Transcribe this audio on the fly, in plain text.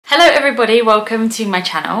Hello everybody, welcome to my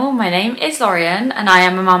channel. My name is Lorian and I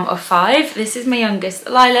am a mum of 5. This is my youngest,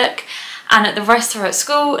 Lilac, and the rest are at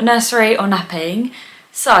school, nursery or napping.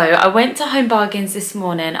 So I went to Home Bargains this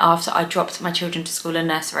morning after I dropped my children to school and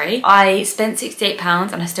nursery. I spent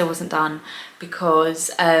 £68 and I still wasn't done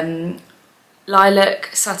because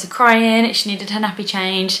Lilac started crying, she needed her nappy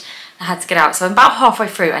changed. I had to get out, so I'm about halfway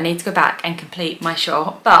through. I need to go back and complete my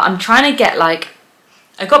shop, but I'm trying to get I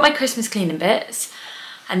got my Christmas cleaning bits.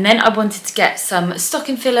 And then I wanted to get some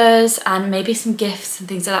stocking fillers and maybe some gifts and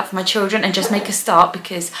things like that for my children and just make a start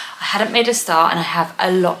because I hadn't made a start and I have a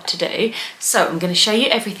lot to do. So I'm going to show you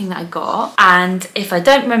everything that I got, and if I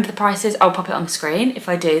don't remember the prices, I'll pop it on the screen. If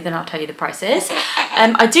I do, then I'll tell you the prices.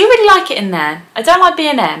 I do really like it in there. I don't like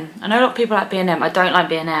B&M. I know a lot of people like B&M. I don't like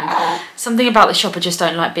B&M. Something about the shop I just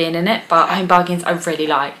don't like being in it, but Home Bargains I really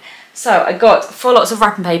like. So I got 4 lots of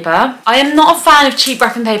wrapping paper. I am not a fan of cheap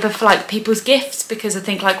wrapping paper for people's gifts because I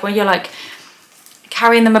think when you're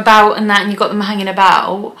carrying them about and that and you've got them hanging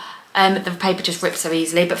about, the paper just rips so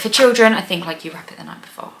easily. But for children, I think you wrap it the night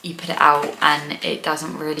before. You put it out and it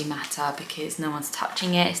doesn't really matter because no one's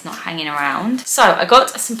touching it, it's not hanging around. So I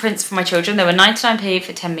got some prints for my children. They were 99p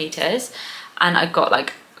for 10 metres and I got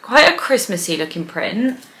quite a Christmassy looking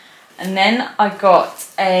print. And then I got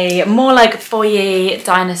a more foyer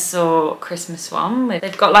dinosaur Christmas one.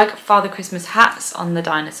 They've got Father Christmas hats on the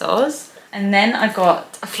dinosaurs. And then I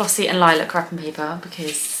got a Flossie and Lilac wrapping paper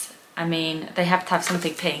because, I mean, they have to have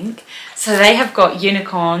something pink. So they have got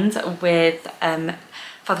unicorns with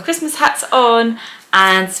Father Christmas hats on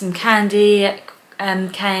and some candy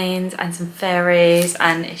canes and some fairies,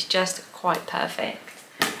 and it's just quite perfect.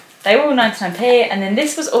 They were all 99p, and then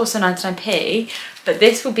this was also 99p, but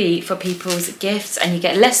this will be for people's gifts and you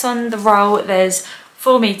get less on the roll. There's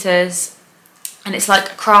 4 metres and it's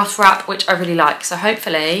craft wrap, which I really like, so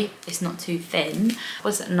hopefully it's not too thin. It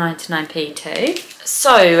was 99p too.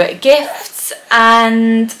 So gifts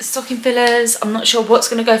and stocking fillers, I'm not sure what's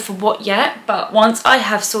going to go for what yet, but once I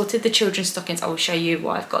have sorted the children's stockings I will show you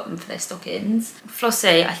what I've got them for their stockings.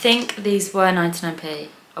 Flossie, I think these were 99p.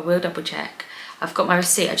 I will double check. I've got my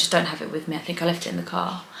receipt, I just don't have it with me. I think I left it in the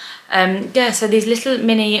car. Yeah, so these little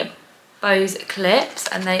mini Bose clips,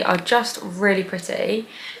 and they are just really pretty.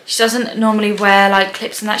 She doesn't normally wear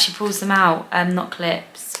clips and that, she pulls them out, not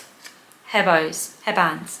clips. Hair bows, hair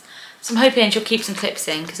bands. So I'm hoping she'll keep some clips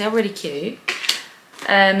in because they're really cute.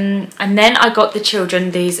 And then I got the children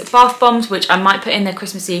these bath bombs, which I might put in their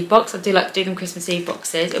Christmas Eve box. I do like to do them Christmas Eve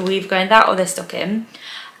boxes. It'll either go in that or their stocking.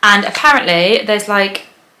 And apparently there's a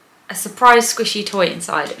surprise squishy toy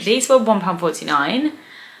inside. These were £1.49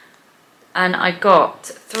 and I got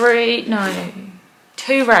 2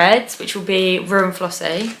 reds, which will be Rue and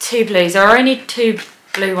Flossie, 2 blues. There are only 2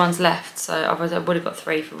 blue ones left, so otherwise I would have got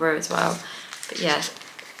 3 for Rue as well. But yeah,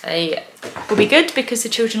 they will be good because the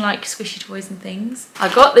children like squishy toys and things. I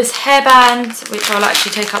got this hairband, which I'll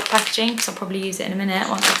actually take out the packaging because I'll probably use it in a minute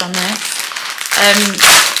once I've done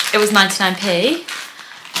this. It was 99p.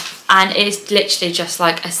 And it's literally just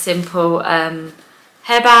a simple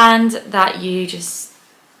hairband that you just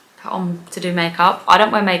put on to do makeup. I don't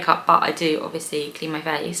wear makeup, but I do obviously clean my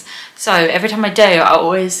face. So every time I do, I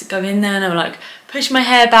always go in there and I'm push my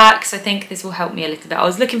hair back. So I think this will help me a little bit. I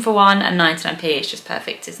was looking for one and 99p is just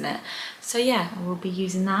perfect, isn't it? So yeah, I will be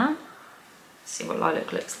using that. Let's see what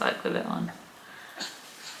Lilac looks like with it on.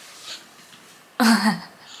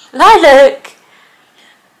 Lilac!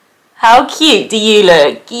 How cute do you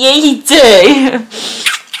look? Yeah, you do.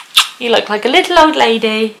 You look like a little old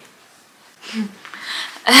lady.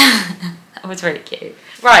 That was really cute.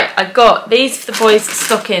 Right, I got these for the boys'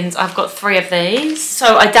 stockings. I've got 3 of these.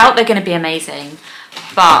 So I doubt they're going to be amazing.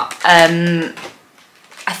 But I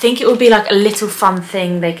think it will be a little fun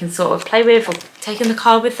thing they can sort of play with or take in the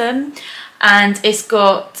car with them. And it's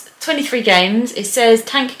got 23 games. It says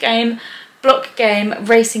tank game, block game,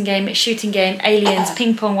 racing game, shooting game, aliens,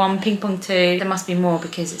 ping pong 1, ping pong 2. There must be more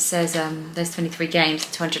because it says there's 23 games,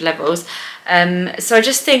 200 levels. So I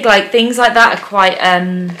just think things like that are quite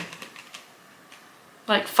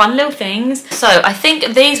fun little things. So I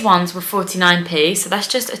think these ones were 49p. So that's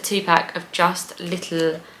just a 2-pack of just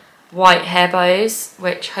little white hair bows,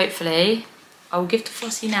 which hopefully I will give to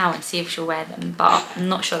Flossie now and see if she'll wear them. But I'm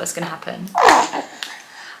not sure that's going to happen.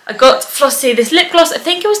 I got Flossie this lip gloss. I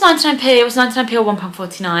think it was 99p. It was 99p or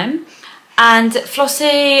 £1.49. And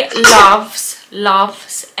Flossie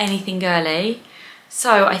loves anything girly.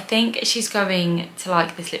 So I think she's going to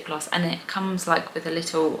like this lip gloss, and it comes with a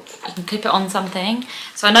little, you can clip it on something.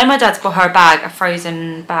 So I know my dad's got her a bag, a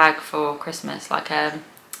frozen bag for Christmas,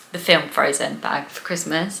 the film Frozen bag for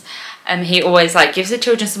Christmas. He always like gives the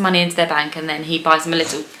children some money into their bank, and then he buys them a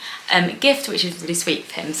little gift, which is really sweet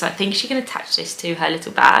of him. So I think she can attach this to her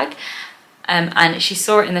little bag. And she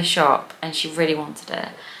saw it in the shop and she really wanted it.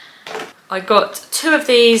 I got 2 of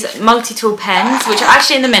these multi-tool pens, which are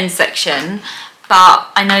actually in the men's section, but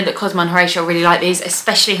I know that Cosmo and Horatio really like these,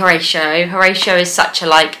 especially Horatio. Horatio is such a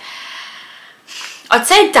like, I'd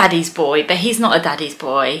say daddy's boy, but he's not a daddy's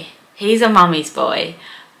boy. He's a mummy's boy,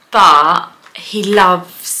 but he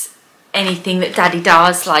loves anything that daddy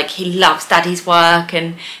does. Like, he loves daddy's work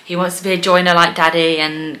and he wants to be a joiner like daddy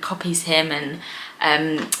and copies him.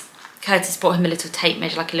 And Curtis bought him a little tape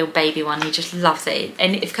measure, like a little baby one. He just loves it.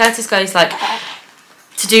 And if Curtis goes like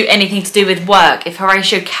to do anything to do with work, if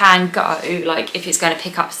Horatio can go, like if it's going to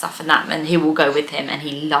pick up stuff and that, then he will go with him, and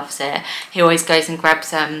he loves it. He always goes and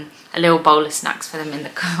grabs a little bowl of snacks for them in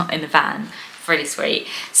the van. Really sweet.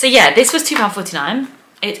 So yeah, this was £2.49.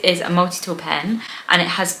 It is a multi-tool pen, and it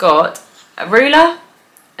has got a ruler,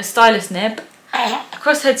 a stylus nib, a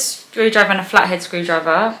crosshead screwdriver and a flathead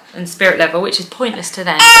screwdriver and spirit level, which is pointless to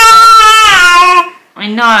them. I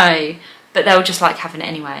know, but they'll just like having it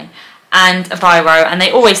anyway. And a biro, and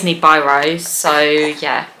they always need biros, so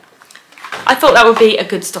yeah. I thought that would be a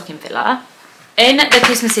good stocking filler. In the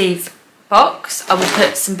Christmas Eve box, I will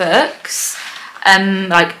put some books.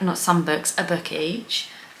 Like, not some books, a book each.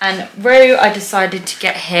 And Rue, I decided to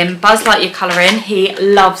get him Buzz Lightyear colouring. He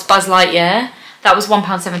loves Buzz Lightyear. That was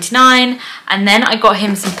 £1.79. And then I got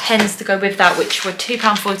him some pens to go with that, which were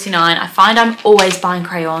 £2.49. I find I'm always buying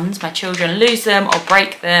crayons. My children lose them or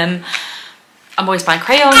break them. I'm always buying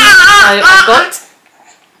crayons. So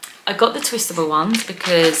I got the twistable ones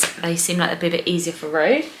because they seem like they'd be a bit easier for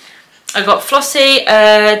Rue. I got Flossie,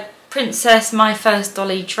 Princess My First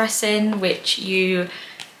Dolly dressing, which you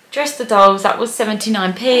dress the dolls. That was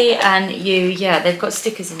 79p, and they've got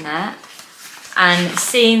stickers in there and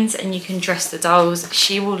scenes, and you can dress the dolls.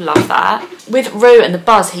 She will love that. With Rue and the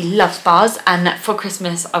Buzz, he loves Buzz, and for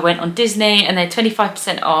Christmas I went on Disney and they're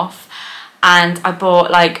 25% off, and I bought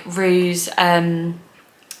like Rue's I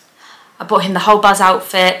bought him the whole Buzz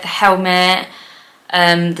outfit, the helmet,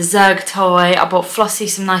 the Zerg toy. I bought Flossie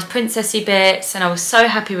some nice princessy bits, and I was so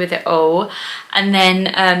happy with it all. And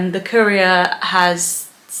then the courier has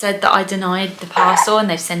said that I denied the parcel, and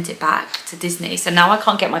they've sent it back to Disney, so now I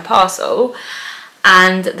can't get my parcel,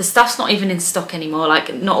 and the stuff's not even in stock anymore.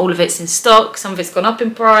 Like, not all of it's in stock, some of it's gone up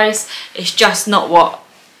in price. It's just not what,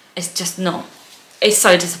 it's just not. It's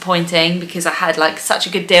so disappointing because I had like such a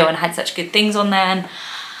good deal and had such good things on there. And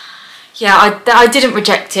yeah, I didn't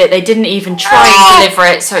reject it. They didn't even try and deliver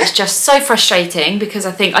it. So it's just so frustrating because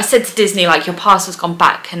I think I said to Disney, like, your parcel's gone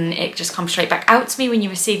back, and it just comes straight back out to me when you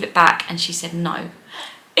receive it back. And she said no.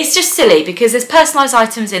 It's just silly because there's personalised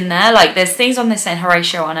items in there. Like, there's things on this saying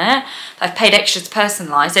Horatio on it. I've paid extra to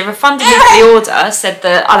personalise. They refunded me for the order, said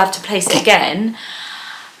that I'll have to place it again.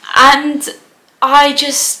 And I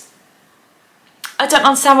don't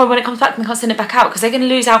understand why when it comes back they can't send it back out, because they're going to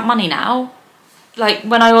lose out money now. Like,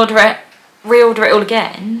 when I order it, reorder it all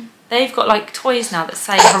again, they've got like toys now that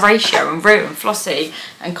say Horatio and Rue and Flossie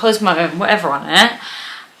and Cosmo and whatever on it,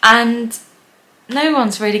 and no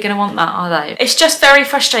one's really going to want that, are they? It's just very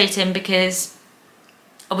frustrating because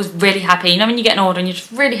I was really happy. You know when you get an order and you're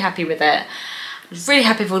just really happy with it. I was really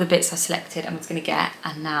happy with all the bits I selected and was going to get,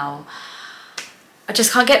 and now I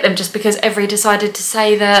just can't get them just because Every decided to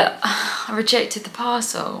say that I rejected the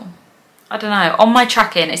parcel. I don't know. On my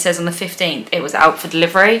tracking, it says on the 15th it was out for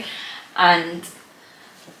delivery, and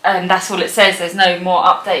that's all it says. There's no more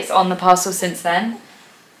updates on the parcel since then.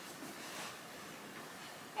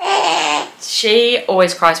 She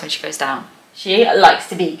always cries when she goes down. She likes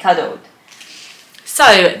to be cuddled.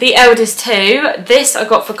 So, the eldest two, this I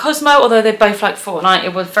got for Cosmo, although they both like Fortnite.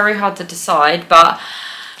 It was very hard to decide, but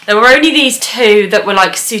there were only these two that were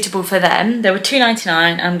like suitable for them. They were $2.99,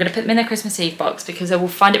 and I'm going to put them in their Christmas Eve box because they will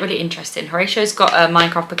find it really interesting. Horatio's got a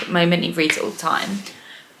Minecraft book at the moment, he reads it all the time.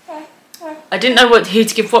 I didn't know who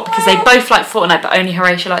to give what because they both like Fortnite, but only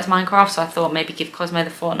Horatio likes Minecraft, so I thought maybe give Cosmo the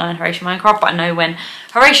Fortnite and Horatio Minecraft. But I know when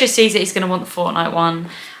Horatio sees it, he's going to want the Fortnite one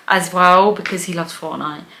as well because he loves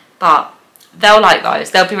Fortnite. But they'll like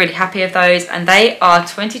those. They'll be really happy with those, and they are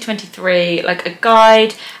 2023, like a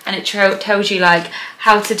guide, and it tells you like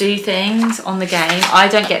how to do things on the game. I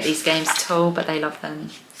don't get these games at all, but they love them.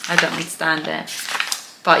 I don't understand it.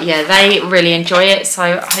 But yeah, they really enjoy it,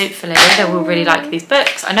 so hopefully they will really like these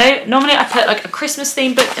books. I know normally I put like a Christmas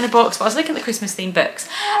themed book in the box, but I was looking at the Christmas themed books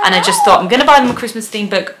and I just thought I'm going to buy them a Christmas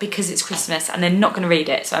themed book because it's Christmas and they're not going to read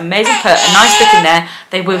it. So I may as well put a nice book in there.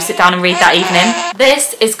 They will sit down and read that evening.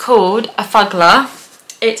 This is called A Fuggler.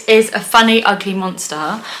 It is a funny, ugly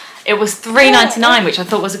monster. It was $3.99, which I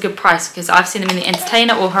thought was a good price because I've seen them in the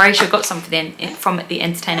Entertainer, or Horatio got some from the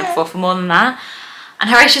Entertainer before for more than that.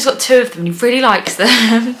 And Horatio's got 2 of them and he really likes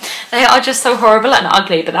them. They are just so horrible and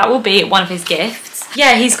ugly, but that will be one of his gifts.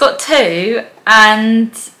 Yeah, he's got 2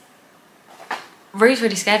 and Rue's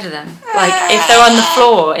really scared of them. Like, if they're on the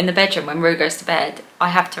floor in the bedroom when Rue goes to bed, I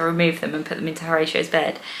have to remove them and put them into Horatio's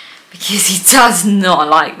bed because he does not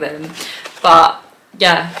like them. But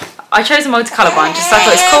yeah, I chose a multicolour one just so I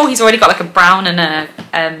thought it's cool. He's already got like a brown and a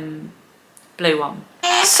blue one.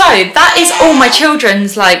 So that is all my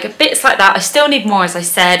children's like bits like that. I still need more, as I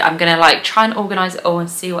said. I'm gonna like try and organise it all and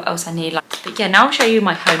see what else I need. But yeah, now I'll show you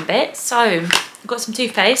my home bits. So I've got some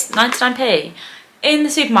toothpaste, 99p. In the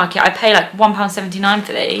supermarket, I pay like £1.79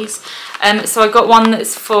 for these. So I got one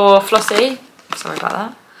that's for Flossie. Sorry about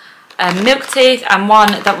that. Milk teeth, and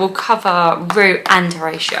one that will cover Rue and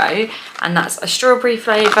Horatio, and that's a strawberry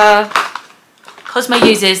flavour. Cosmo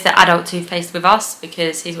uses the adult toothpaste with us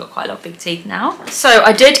because he's got quite a lot of big teeth now. So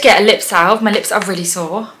I did get a lip salve. My lips are really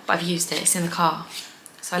sore, but I've used it. It's in the car.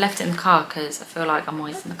 So I left it in the car because I feel like I'm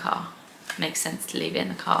always in the car. It makes sense to leave it in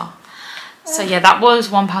the car. So yeah, that was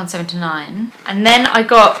 £1.79. And then I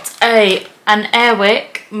got an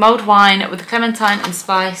Airwick mulled wine with a clementine and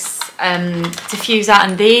spice diffuser,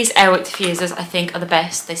 and these Airwick diffusers I think are the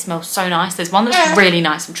best. They smell so nice. There's one that's really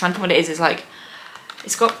nice. I'm trying to think what it is. It's like,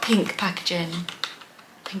 it's got pink packaging,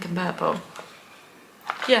 pink and purple.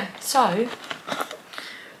 Yeah, so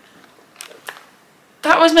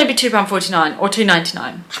that was maybe £2.49 or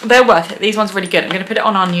 £2.99. They're worth it. These ones are really good. I'm going to put it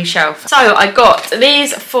on our new shelf. So I got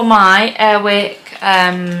these for my Airwick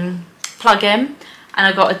plug-in, and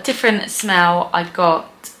I got a different smell. I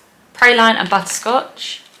got praline and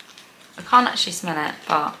butterscotch. I can't actually smell it,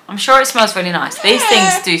 but I'm sure it smells really nice. These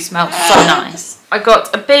things do smell so nice. I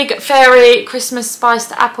got a big Fairy Christmas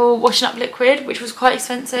spiced apple washing up liquid, which was quite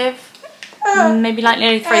expensive. Maybe like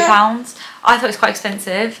nearly £3. I thought it was quite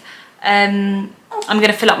expensive. I'm going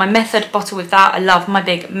to fill up my Method bottle with that. I love my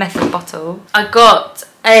big Method bottle. I got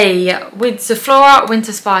a with Zaflora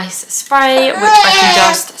Winter Spice spray, which I can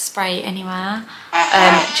just spray anywhere,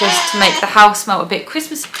 just to make the house smell a bit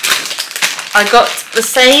Christmassy. I got the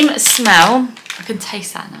same smell, I can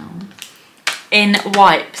taste that now, in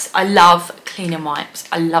wipes. I love cleaning wipes.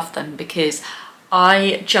 I love them because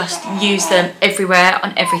I just use them everywhere,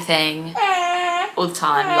 on everything, all the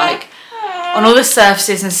time. Like, on all the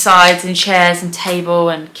surfaces and sides and chairs and table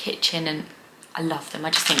and kitchen, and I love them. I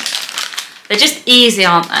just think they're just easy,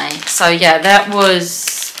 aren't they? So yeah, that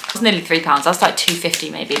was nearly £3. That was like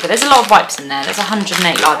 £2.50 maybe, but there's a lot of wipes in there. There's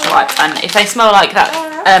 108 large wipes, and if they smell like that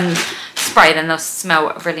spray, then they'll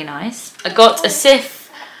smell really nice. I got a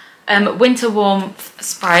Sif Winter Warmth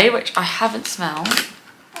spray, which I haven't smelled.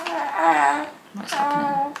 What's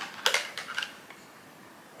happening?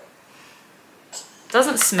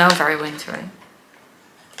 Doesn't smell very wintry.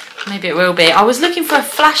 Maybe it will be. I was looking for a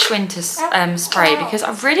Flash winter spray because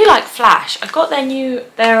I really like Flash. I got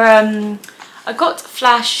I got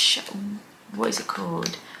Flash, what is it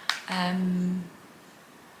called? I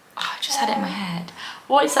just had it in my head.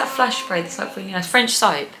 What is that Flash spray that's like really nice? French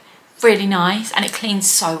soap. Really nice, and it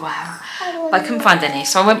cleans so well. But I couldn't find any,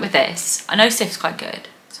 so I went with this. I know Sif's quite good,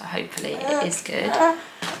 so hopefully it is good.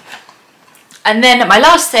 And then my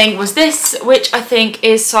last thing was this, which I think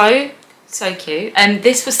is so cute. And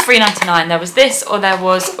this was £3.99. There was this, or there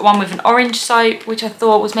was one with an orange soap, which I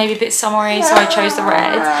thought was maybe a bit summery, so I chose the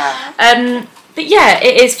red. But yeah,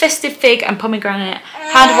 it is festive fig and pomegranate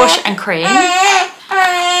hand wash and cream.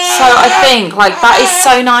 So I think like that is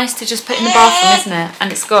so nice to just put in the bathroom, isn't it?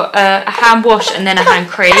 And it's got a hand wash and then a hand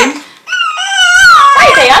cream.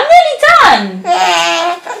 Rosie, I'm nearly done.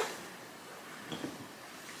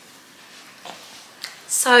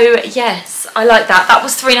 So yes, I like that. That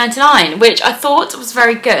was £3.99, which I thought was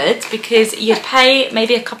very good because you'd pay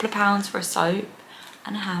maybe a couple of pounds for a soap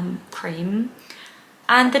and a hand cream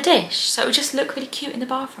and the dish. So it would just look really cute in the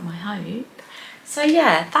bathroom, I hope. So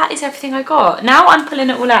yeah, that is everything I got. Now I'm pulling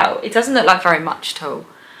it all out. It doesn't look like very much at all.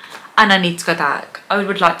 And I need to go back. I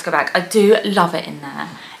would like to go back. I do love it in there.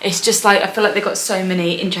 It's just like, I feel like they've got so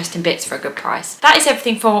many interesting bits for a good price. That is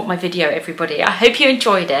everything for my video, everybody. I hope you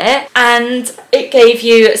enjoyed it. And it gave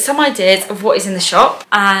you some ideas of what is in the shop.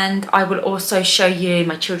 And I will also show you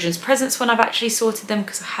my children's presents when I've actually sorted them,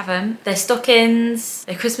 because I haven't. Their stockings,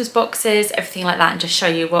 their Christmas boxes, everything like that. And just show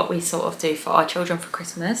you what we sort of do for our children for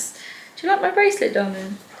Christmas. Do you like my bracelet,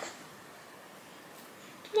 darling?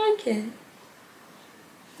 Do you like it?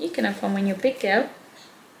 You can have one when you're a big girl.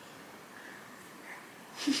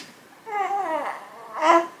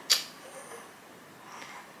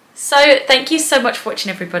 So thank you so much for watching,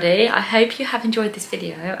 everybody. I hope you have enjoyed this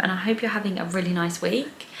video and I hope you're having a really nice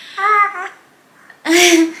week.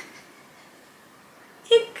 You're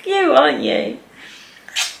cute, aren't you?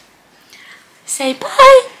 Say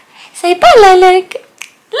bye. Say bye, Lilac.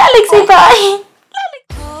 Lilac, say bye.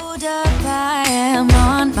 Hold up, I am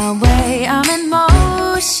on my way, I'm in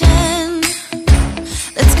motion.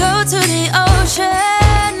 Let's go to the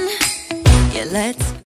ocean. Yeah, let's